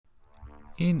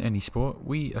In any sport,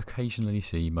 we occasionally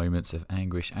see moments of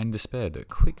anguish and despair that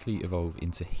quickly evolve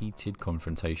into heated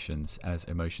confrontations as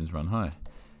emotions run high.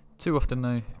 Too often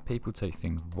though, people take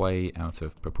things way out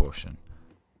of proportion.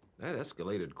 That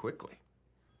escalated quickly.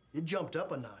 It jumped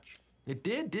up a notch. It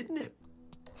did, didn't it?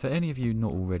 For any of you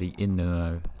not already in the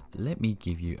know, let me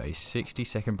give you a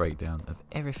 60-second breakdown of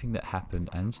everything that happened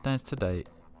and stands today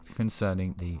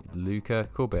concerning the Luca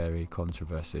Corberi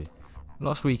controversy.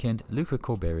 Last weekend, Luca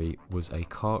Corberi was a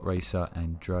kart racer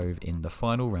and drove in the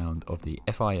final round of the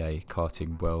FIA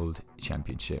Karting World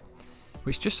Championship,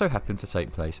 which just so happened to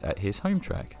take place at his home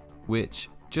track, which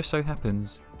just so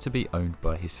happens to be owned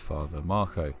by his father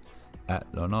Marco, at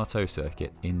Lonato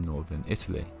Circuit in northern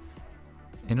Italy.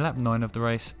 In lap 9 of the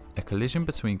race, a collision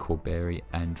between Corberi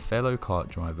and fellow kart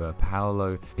driver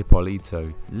Paolo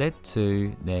Ippolito led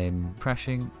to them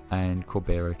crashing, and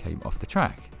Corberi came off the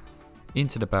track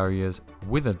into the barriers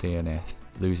with a DNF,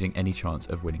 losing any chance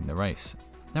of winning the race.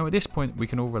 Now at this point we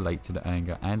can all relate to the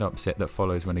anger and upset that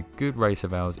follows when a good race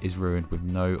of ours is ruined with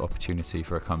no opportunity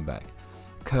for a comeback.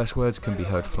 Curse words can be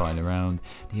heard flying around,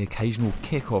 the occasional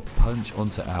kick or punch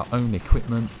onto our own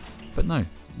equipment, but no,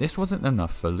 this wasn't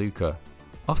enough for Luca.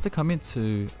 After coming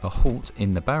to a halt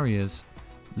in the barriers,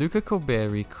 Luca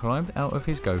Corberi climbed out of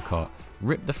his go-kart,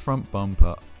 ripped the front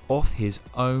bumper off his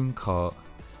own kart,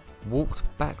 walked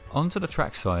back onto the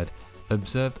trackside,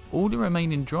 observed all the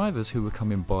remaining drivers who were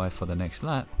coming by for the next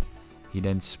lap. He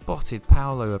then spotted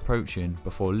Paolo approaching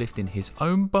before lifting his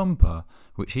own bumper,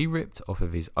 which he ripped off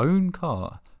of his own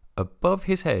car, above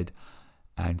his head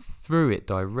and threw it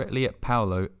directly at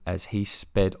Paolo as he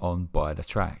sped on by the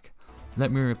track.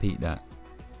 Let me repeat that.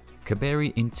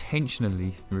 Corberi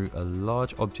intentionally threw a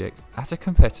large object at a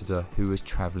competitor who was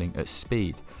travelling at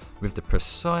speed, with the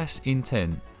precise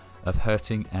intent of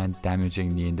hurting and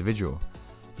damaging the individual.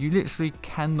 You literally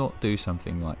cannot do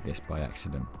something like this by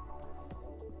accident.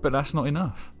 But that's not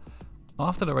enough.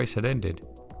 After the race had ended,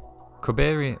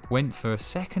 Corberi went for a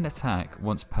second attack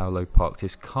once Paolo parked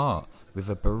his car with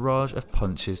a barrage of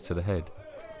punches to the head.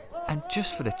 And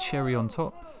just for the cherry on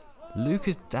top,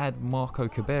 Luca's dad Marco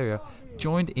Corberi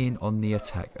joined in on the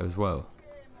attack as well.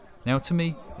 Now to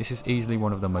me, this is easily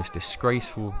one of the most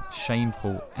disgraceful,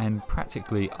 shameful and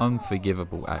practically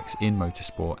unforgivable acts in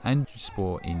motorsport and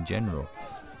sport in general.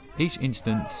 Each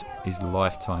instance is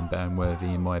lifetime ban worthy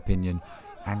in my opinion,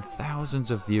 and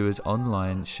thousands of viewers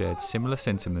online shared similar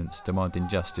sentiments demanding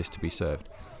justice to be served.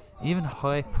 Even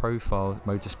high profile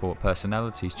motorsport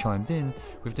personalities chimed in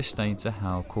with disdain to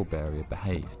how Corberi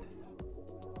behaved.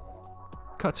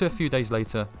 Cut to a few days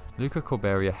later, Luca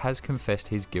Corberi has confessed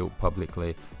his guilt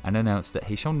publicly and announced that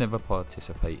he shall never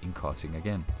participate in karting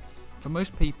again. For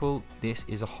most people, this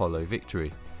is a hollow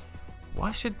victory.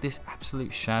 Why should this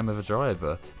absolute sham of a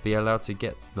driver be allowed to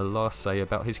get the last say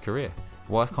about his career?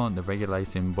 Why can't the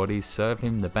regulating bodies serve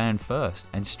him the ban first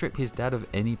and strip his dad of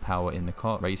any power in the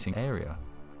kart racing area?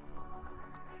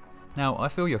 Now, I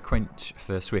feel your quench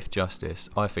for swift justice,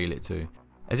 I feel it too.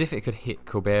 As if it could hit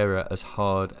Corberi as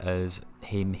hard as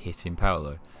him hitting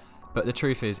Paolo. But the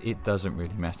truth is, it doesn't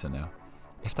really matter now.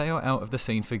 If they are out of the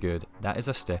scene for good, that is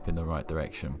a step in the right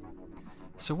direction.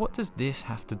 So what does this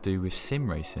have to do with sim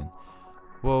racing?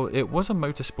 Well, it was a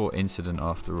motorsport incident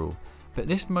after all, but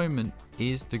this moment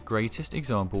is the greatest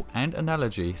example and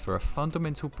analogy for a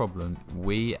fundamental problem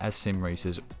we as sim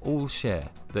racers all share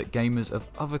that gamers of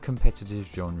other competitive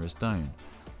genres don't.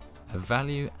 A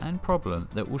value and problem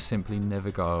that will simply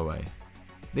never go away.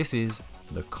 This is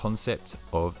the concept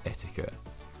of etiquette.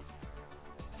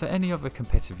 For any other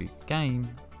competitive game,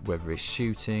 whether it's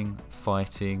shooting,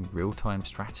 fighting, real-time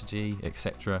strategy,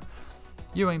 etc.,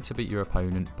 you aim to beat your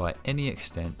opponent by any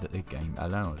extent that the game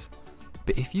allows.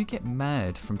 But if you get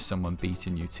mad from someone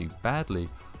beating you too badly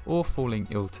or falling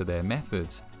ill to their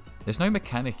methods, there's no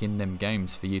mechanic in them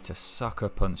games for you to sucker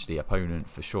punch the opponent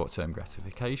for short-term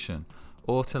gratification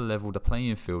or to level the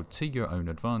playing field to your own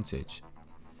advantage.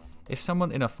 If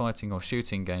someone in a fighting or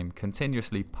shooting game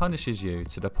continuously punishes you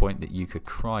to the point that you could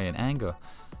cry in anger,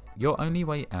 your only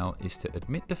way out is to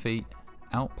admit defeat,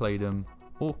 outplay them,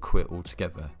 or quit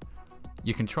altogether.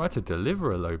 You can try to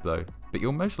deliver a low blow, but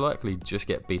you'll most likely just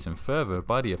get beaten further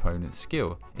by the opponent's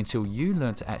skill until you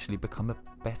learn to actually become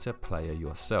a better player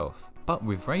yourself. But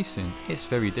with racing, it's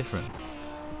very different.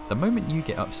 The moment you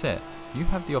get upset, you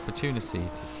have the opportunity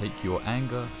to take your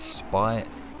anger, spite,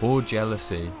 or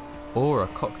jealousy, or a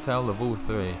cocktail of all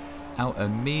three, out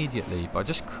immediately by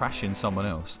just crashing someone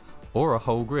else, or a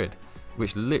whole grid,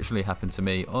 which literally happened to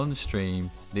me on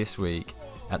stream this week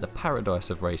at the paradise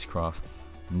of racecraft,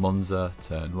 Monza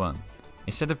Turn 1.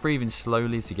 Instead of breathing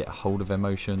slowly to get a hold of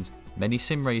emotions, many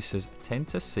sim racers tend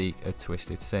to seek a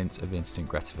twisted sense of instant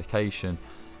gratification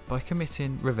by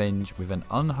committing revenge with an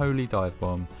unholy dive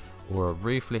bomb or a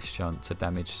ruthless shunt to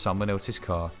damage someone else's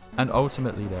car and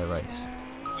ultimately their race,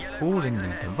 all in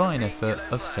the divine effort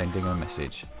of sending a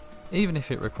message, even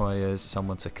if it requires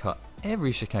someone to cut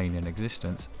every chicane in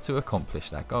existence to accomplish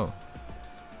that goal.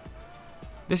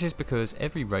 This is because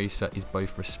every racer is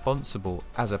both responsible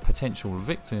as a potential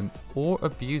victim or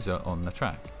abuser on the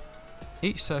track.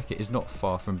 Each circuit is not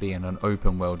far from being an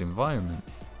open world environment,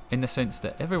 in the sense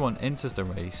that everyone enters the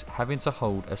race having to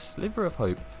hold a sliver of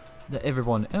hope that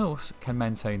everyone else can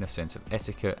maintain a sense of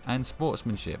etiquette and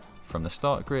sportsmanship from the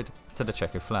start grid to the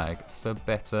checkered flag, for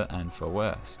better and for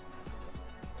worse.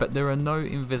 But there are no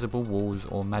invisible walls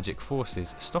or magic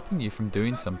forces stopping you from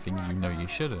doing something you know you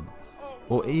shouldn't.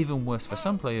 Or even worse for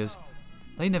some players,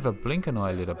 they never blink an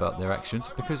eyelid about their actions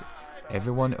because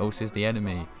everyone else is the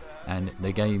enemy and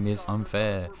the game is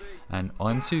unfair and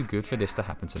I'm too good for this to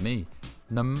happen to me.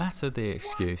 No matter the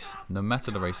excuse, no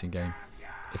matter the racing game,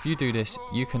 if you do this,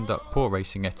 you conduct poor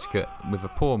racing etiquette with a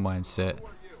poor mindset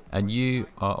and you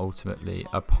are ultimately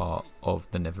a part of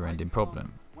the never-ending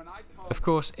problem. Of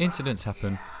course, incidents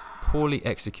happen, poorly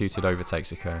executed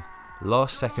overtakes occur,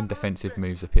 last-second defensive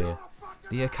moves appear,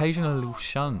 the occasional little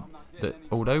shunt that,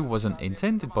 although wasn't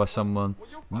intended by someone,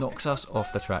 knocks us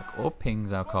off the track or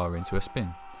pings our car into a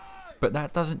spin. But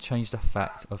that doesn't change the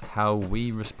fact of how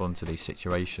we respond to these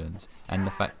situations, and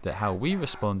the fact that how we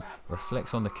respond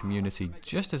reflects on the community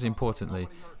just as importantly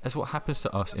as what happens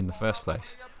to us in the first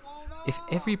place. If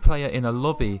every player in a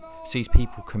lobby sees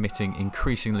people committing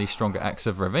increasingly stronger acts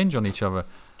of revenge on each other,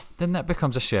 then that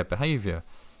becomes a shared behaviour,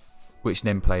 which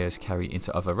then players carry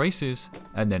into other races,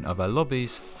 and then other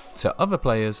lobbies, to other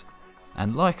players,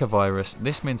 and like a virus,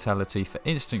 this mentality for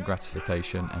instant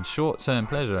gratification and short-term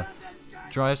pleasure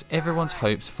drives everyone's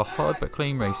hopes for hard but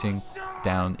clean racing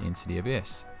down into the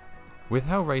abyss. With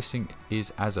how racing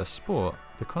is as a sport,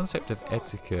 the concept of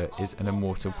etiquette is an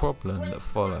immortal problem that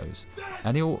follows,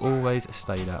 and it will always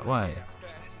stay that way.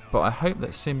 But I hope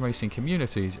that sim racing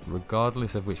communities,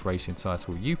 regardless of which racing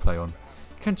title you play on,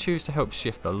 can choose to help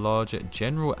shift the larger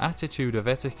general attitude of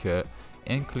etiquette,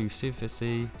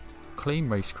 inclusivity, clean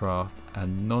racecraft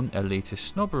and non-elitist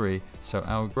snobbery, so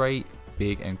our great,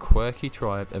 big and quirky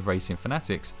tribe of racing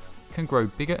fanatics can grow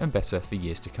bigger and better for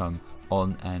years to come,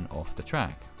 on and off the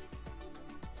track.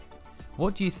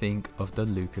 What do you think of the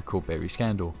Luca Corberi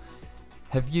scandal?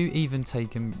 Have you even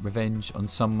taken revenge on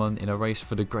someone in a race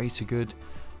for the greater good?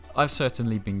 I've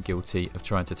certainly been guilty of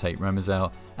trying to take rammers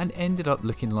out and ended up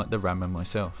looking like the rammer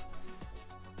myself.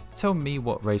 Tell me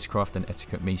what racecraft and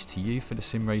etiquette means to you for the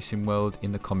sim racing world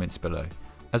in the comments below.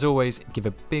 As always, give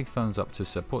a big thumbs up to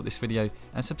support this video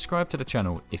and subscribe to the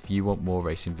channel if you want more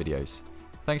racing videos.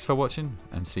 Thanks for watching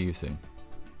and see you soon.